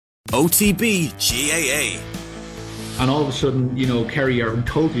OTB GAA. And all of a sudden, Kerry are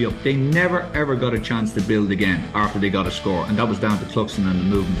totally up. They never ever got a chance to build again after they got a score, and that was down to Cluxton and the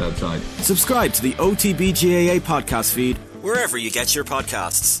movement outside. Subscribe to the OTB GAA podcast feed wherever you get your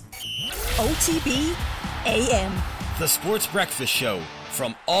podcasts. OTB AM. The Sports Breakfast Show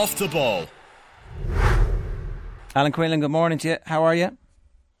from Off the Ball. Alan Quinlan, good morning to you. How are you?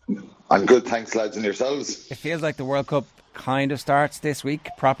 I'm good, thanks lads, and yourselves? It feels like the World Cup kind of starts this week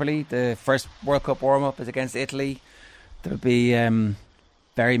properly. The first World Cup warm-up is against Italy. There'll be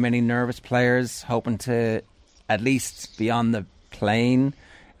very many nervous players hoping to at least be on the plane,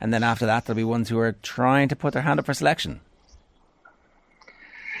 and then after that there'll be ones who are trying to put their hand up for selection.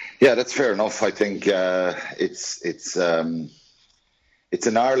 Yeah, that's fair enough. I think it's an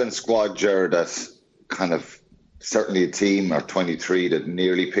Ireland squad, Ger, that kind of certainly a team or 23 that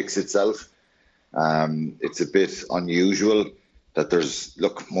nearly picks itself. It's a bit unusual that there's,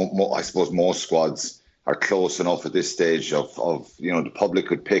 I suppose most squads are close enough at this stage of the public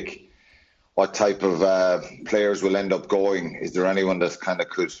could pick what type of players will end up going. Is there anyone that kind of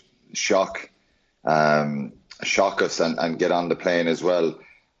could shock us and get on the plane as well?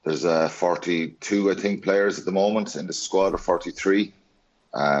 There's 42, I think, players at the moment in the squad, or 43.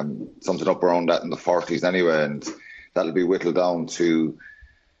 Something up around that in the 40s anyway, and that'll be whittled down to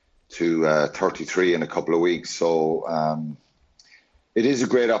 33 in a couple of weeks. So it is a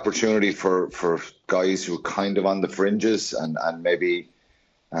great opportunity for guys who are kind of on the fringes, and maybe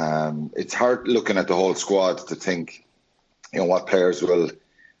it's hard looking at the whole squad to think, what players will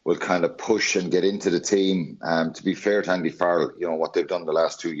kind of push and get into the team. To be fair to Andy Farrell, what they've done the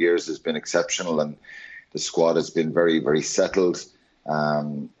last 2 years has been exceptional, and the squad has been very, very settled.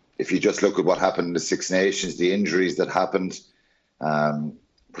 If you just look at what happened in the Six Nations, the injuries that happened,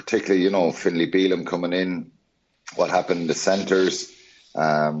 particularly, Finlay Bealham coming in, what happened in the centres,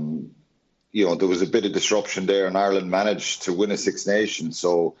 there was a bit of disruption there, and Ireland managed to win a Six Nations.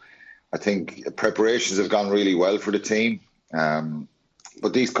 So I think preparations have gone really well for the team.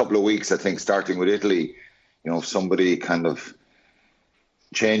 But these couple of weeks, I think, starting with Italy, if somebody kind of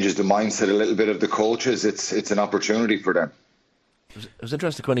changes the mindset a little bit of the coaches, it's an opportunity for them. It was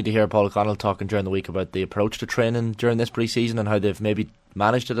interesting, Quinny, to hear Paul O'Connell talking during the week about the approach to training during this pre-season and how they've maybe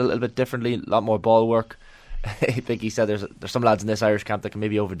managed it a little bit differently, a lot more ball work. I think he said there's some lads in this Irish camp that can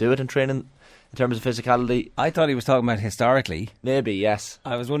maybe overdo it in training in terms of physicality. I thought he was talking about historically. Maybe, yes.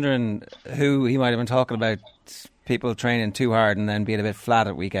 I was wondering who he might have been talking about, people training too hard and then being a bit flat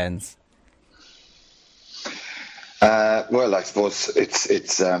at weekends. Well, I suppose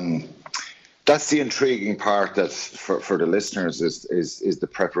it's that's the intriguing part that for the listeners is the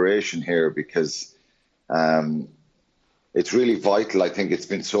preparation here, because it's really vital. I think it's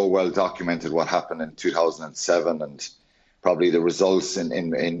been so well documented what happened in 2007, and probably the results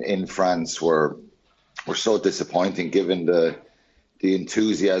in France were so disappointing given the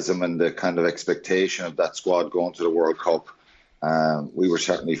enthusiasm and the kind of expectation of that squad going to the World Cup. We were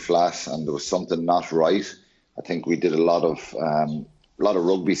certainly flat, and there was something not right. I think we did a lot of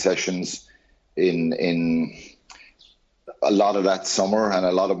rugby sessions in a lot of that summer, and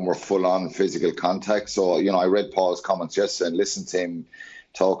a lot of them were full-on physical contact. So, I read Paul's comments yesterday and listened to him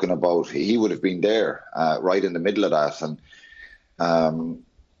talking about he would have been there right in the middle of that. And,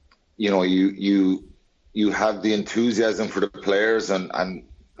 you have the enthusiasm for the players, and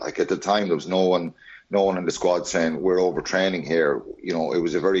like at the time, there was no one in the squad saying we're overtraining here. It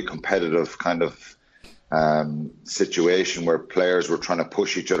was a very competitive kind of situation where players were trying to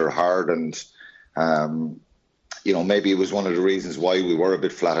push each other hard, and maybe it was one of the reasons why we were a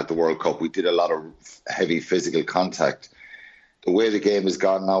bit flat at the World Cup. We did a lot of heavy physical contact. The way the game has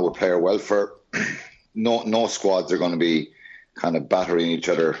gone now with player welfare, no squads are going to be kind of battering each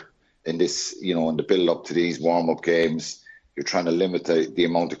other in this, in the build up to these warm up games. You're trying to limit the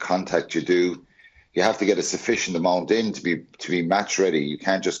amount of contact you do. You have to get a sufficient amount in to be match ready. You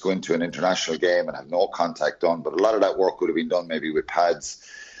can't just go into an international game and have no contact done. But a lot of that work would have been done maybe with pads.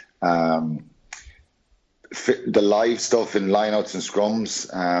 The live stuff in lineouts and scrums,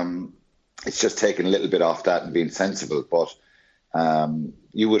 it's just taking a little bit off that and being sensible. But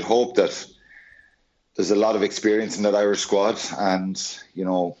you would hope that there's a lot of experience in that Irish squad, and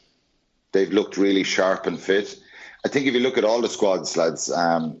they've looked really sharp and fit. I think if you look at all the squads, lads,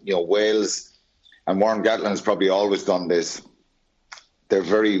 Wales, and Warren Gatlin's probably always done this, they're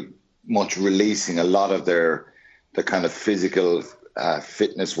very much releasing a lot of the kind of physical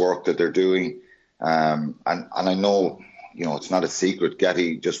fitness work that they're doing. And I know, it's not a secret,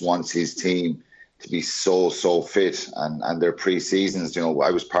 Gatty just wants his team to be so fit, and their pre-seasons,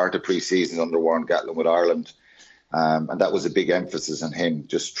 I was part of pre-seasons under Warren Gatlin with Ireland, And that was a big emphasis on him,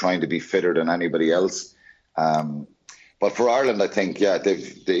 just trying to be fitter than anybody else. But for Ireland, I think,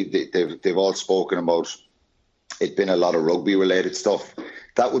 they've all spoken about it being a lot of rugby-related stuff.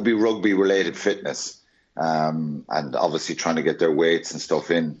 That would be rugby-related fitness, and obviously trying to get their weights and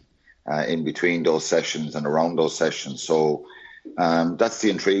stuff in between those sessions and around those sessions. So that's the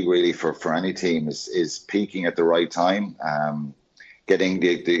intrigue really for any team is peaking at the right time, getting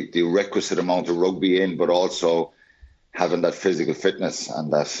the requisite amount of rugby in, but also having that physical fitness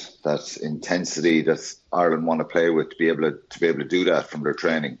and that intensity that Ireland want to play with to be able to do that from their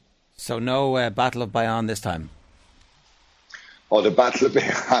training. So no Battle of Bayonne this time. Oh, the Battle of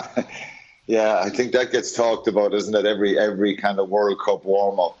Bayonne. Yeah, I think that gets talked about, isn't it? Every kind of World Cup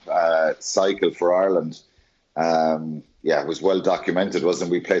warm-up cycle for Ireland. It was well documented, wasn't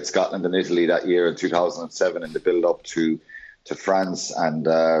it? We played Scotland and Italy that year in 2007 in the build-up to France, and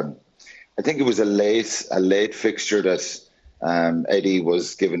I think it was a late fixture that Eddie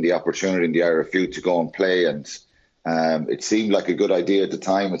was given the opportunity in the IRFU to go and play, and it seemed like a good idea at the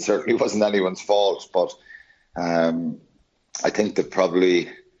time. It certainly wasn't anyone's fault, but I think that probably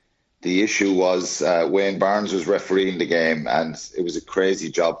the issue was Wayne Barnes was refereeing the game, and it was a crazy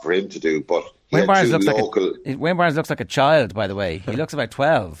job for him to do. But Wayne Barnes looks like a child, by the way. He looks about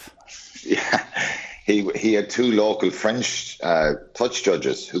 12. Yeah, he had two local French touch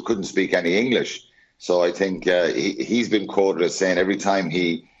judges who couldn't speak any English. So I think he's been quoted as saying every time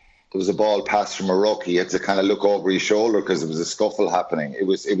there was a ball passed from a ruck, he had to kind of look over his shoulder because there was a scuffle happening. It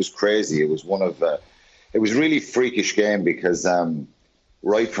was crazy. It was it was a really freakish game because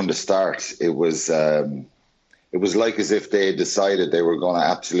right from the start, it was like as if they had decided they were going to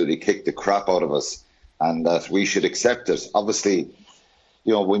absolutely kick the crap out of us and that we should accept it. Obviously,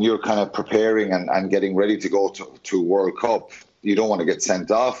 when you're kind of preparing and getting ready to go to World Cup, you don't want to get sent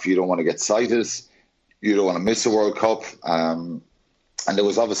off. You don't want to get cited. You don't want to miss a World Cup. And there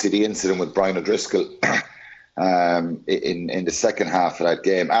was obviously the incident with Brian O'Driscoll in the second half of that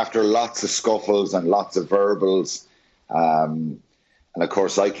game. After lots of scuffles and lots of verbals, and of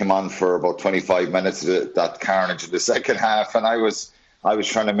course, I came on for about 25 minutes of that carnage in the second half, and I was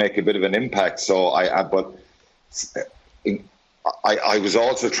trying to make a bit of an impact. So I was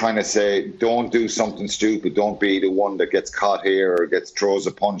also trying to say, don't do something stupid. Don't be the one that gets caught here or throws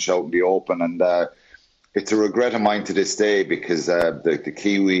a punch out in the open. And it's a regret of mine to this day because the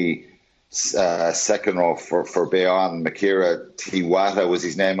Kiwi second row for Bayonne, Makira Tiwata was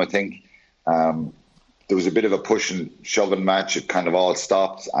his name, I think. There was a bit of a push and shoving match. It kind of all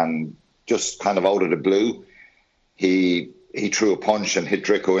stopped, and just kind of out of the blue, he threw a punch and hit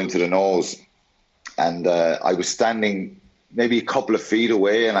Drico into the nose. And I was standing maybe a couple of feet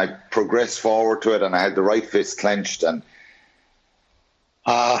away, and I progressed forward to it, and I had the right fist clenched. And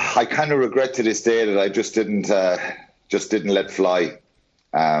I kind of regret to this day that I just didn't let fly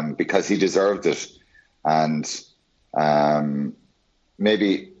because he deserved it. And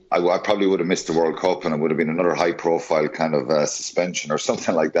maybe I probably would have missed the World Cup, and it would have been another high-profile kind of suspension or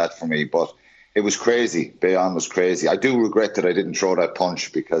something like that for me. But it was crazy. Bayonne was crazy. I do regret that I didn't throw that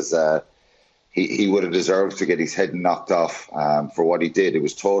punch because he would have deserved to get his head knocked off for what he did. It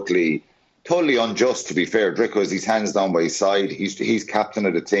was totally unjust, to be fair. Drico has his hands down by his side. He's captain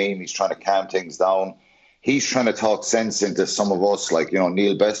of the team. He's trying to calm things down. He's trying to talk sense into some of us. Like,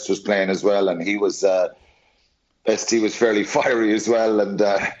 Neil Best was playing as well, and he was fairly fiery as well and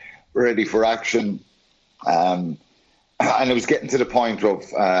ready for action. And it was getting to the point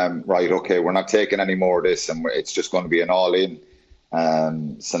of, right, okay, we're not taking any more of this, and it's just going to be an all-in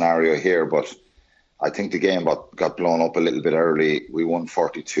scenario here. But I think the game got blown up a little bit early. We won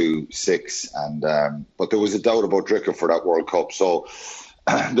 42-6, and but there was a doubt about Drico for that World Cup. So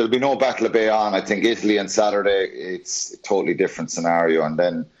there'll be no Battle of Bayonne. I think Italy on Saturday, it's a totally different scenario. And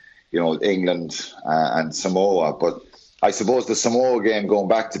then, England and Samoa. But I suppose the Samoa game, going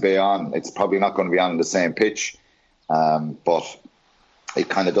back to Bayonne, it's probably not going to be on the same pitch. But it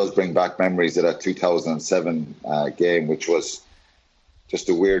kind of does bring back memories of that 2007 game, which was just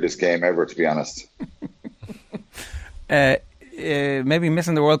the weirdest game ever, to be honest. Maybe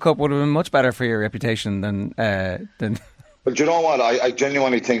missing the World Cup would have been much better for your reputation than. But you know what? I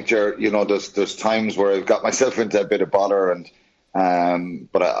genuinely think there's times where I've got myself into a bit of bother, and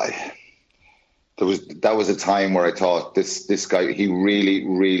but that was a time where I thought this guy, he really,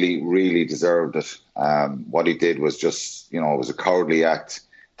 really, really deserved it. What he did was just, it was a cowardly act.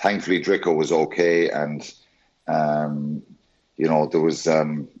 Thankfully, Drico was okay, and there was,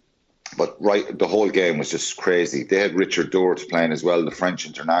 but the whole game was just crazy. They had Richard Dort playing as well, the French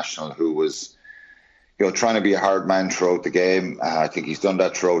international, who was, trying to be a hard man throughout the game. I think he's done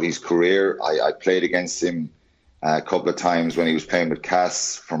that throughout his career. I played against him a couple of times when he was playing with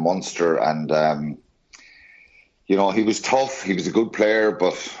Cass for Munster, and he was tough. He was a good player,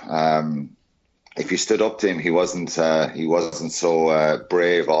 but if you stood up to him, he wasn't so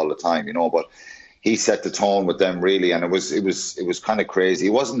brave all the time, But he set the tone with them really, and it was kind of crazy.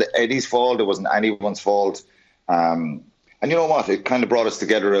 It wasn't Eddie's fault. It wasn't anyone's fault. And you know what? It kind of brought us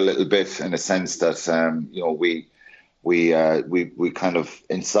together a little bit in a sense that we kind of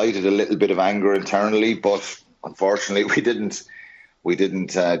incited a little bit of anger internally, but unfortunately we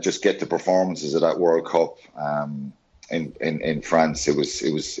didn't just get the performances of that World Cup in France. It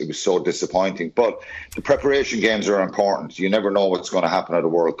was so disappointing. But the preparation games are important. You never know what's going to happen at a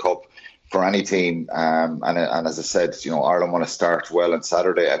World Cup for any team. And as I said, Ireland want to start well on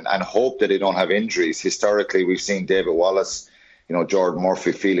Saturday and hope that they don't have injuries. Historically, we've seen David Wallace, Jordan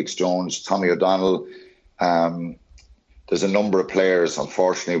Murphy, Felix Jones, Tommy O'Donnell. There's a number of players,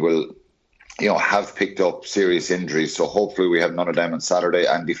 unfortunately, will have picked up serious injuries. So hopefully we have none of them on Saturday.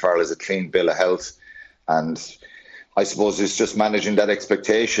 Andy Farrell has a clean bill of health. And I suppose it's just managing that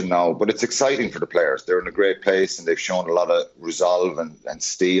expectation now. But it's exciting for the players. They're in a great place and they've shown a lot of resolve and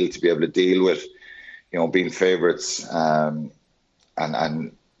steel to be able to deal with, being favourites and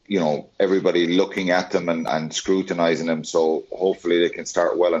everybody looking at them and scrutinising them. So hopefully they can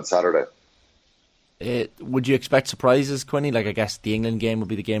start well on Saturday. Would you expect surprises, Quinny? Like, I guess the England game would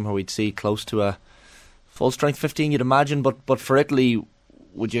be the game where we'd see close to a full-strength 15, you'd imagine. But for Italy,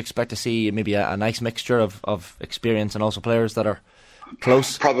 would you expect to see maybe a nice mixture of experience and also players that are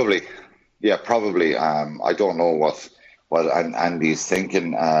close? Probably. Yeah, probably. I don't know what Andy's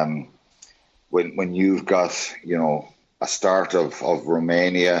thinking. When you've got, a start of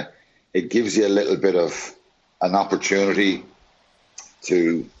Romania, it gives you a little bit of an opportunity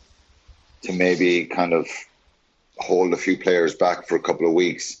to maybe kind of hold a few players back for a couple of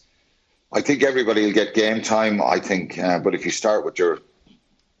weeks. I think everybody will get game time, I think. But if you start with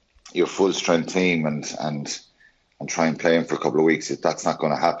your full strength team and try and play them for a couple of weeks, that's not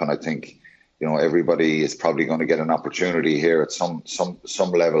going to happen. I think, everybody is probably going to get an opportunity here at some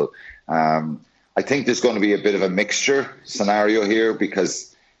level. I think there's going to be a bit of a mixture scenario here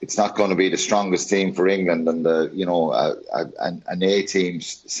because it's not going to be the strongest team for England and an A team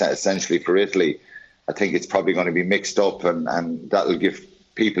essentially for Italy. I think it's probably going to be mixed up, and that will give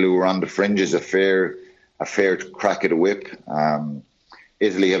people who are on the fringes a fair crack at the whip.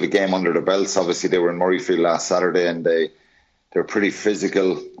 Italy have a game under their belts. Obviously, they were in Murrayfield last Saturday, and they're pretty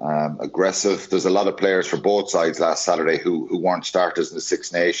physical, aggressive. There's a lot of players for both sides last Saturday who weren't starters in the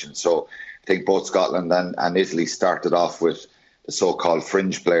Six Nations. So I think both Scotland and Italy started off with the so-called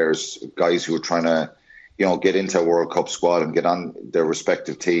fringe players, guys who were trying to, get into a World Cup squad and get on their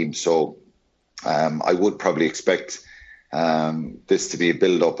respective teams. So I would probably expect this to be a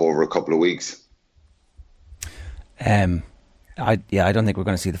build-up over a couple of weeks. I don't think we're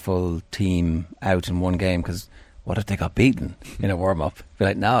going to see the full team out in one game, because what if they got beaten in a warm-up? Be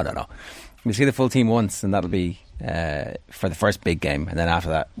like, no. We'll see the full team once, and that'll be for the first big game, and then after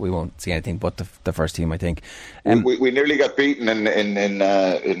that we won't see anything but the first team, I think. We nearly got beaten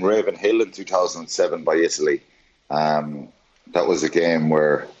in Ravenhill in 2007 by Italy. That was a game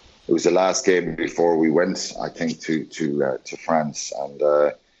where it was the last game before we went, I think, to France,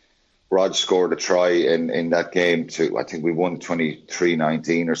 and Rog scored a try in that game. I think we won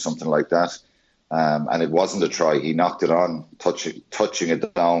 23-19 or something like that, and it wasn't a try. He knocked it on, touching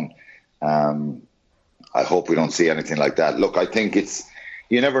it down. I hope we don't see anything like that. Look, I think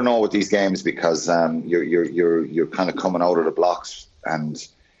you never know with these games because you're kind of coming out of the blocks, and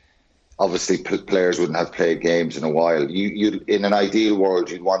obviously players wouldn't have played games in a while. You in an ideal world,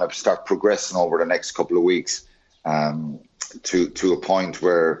 you'd want to start progressing over the next couple of weeks to a point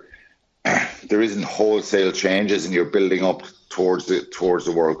where there isn't wholesale changes and you're building up towards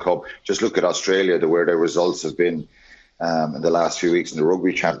the World Cup. Just look at Australia, where their results have been in the last few weeks in the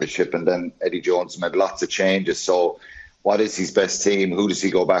Rugby Championship, and then Eddie Jones made lots of changes. So what is his best team? Who does he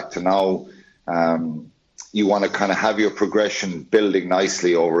go back to now? You want to kind of have your progression building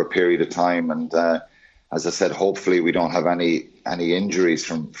nicely over a period of time, and as I said, hopefully we don't have any injuries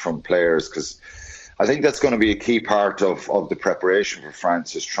from players, because I think that's going to be a key part of the preparation for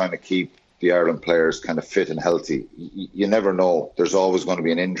France, is trying to keep the Ireland players kind of fit and healthy. You never know. There's always going to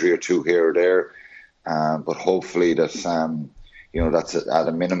be an injury or two here or there. But hopefully that's at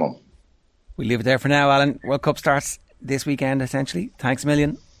a minimum. We'll leave it there for now, Alan. World Cup starts this weekend, essentially. Thanks a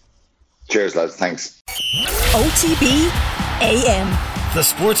million. Cheers, lads. Thanks. OTB AM. The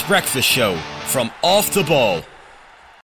Sports Breakfast Show from Off the Ball.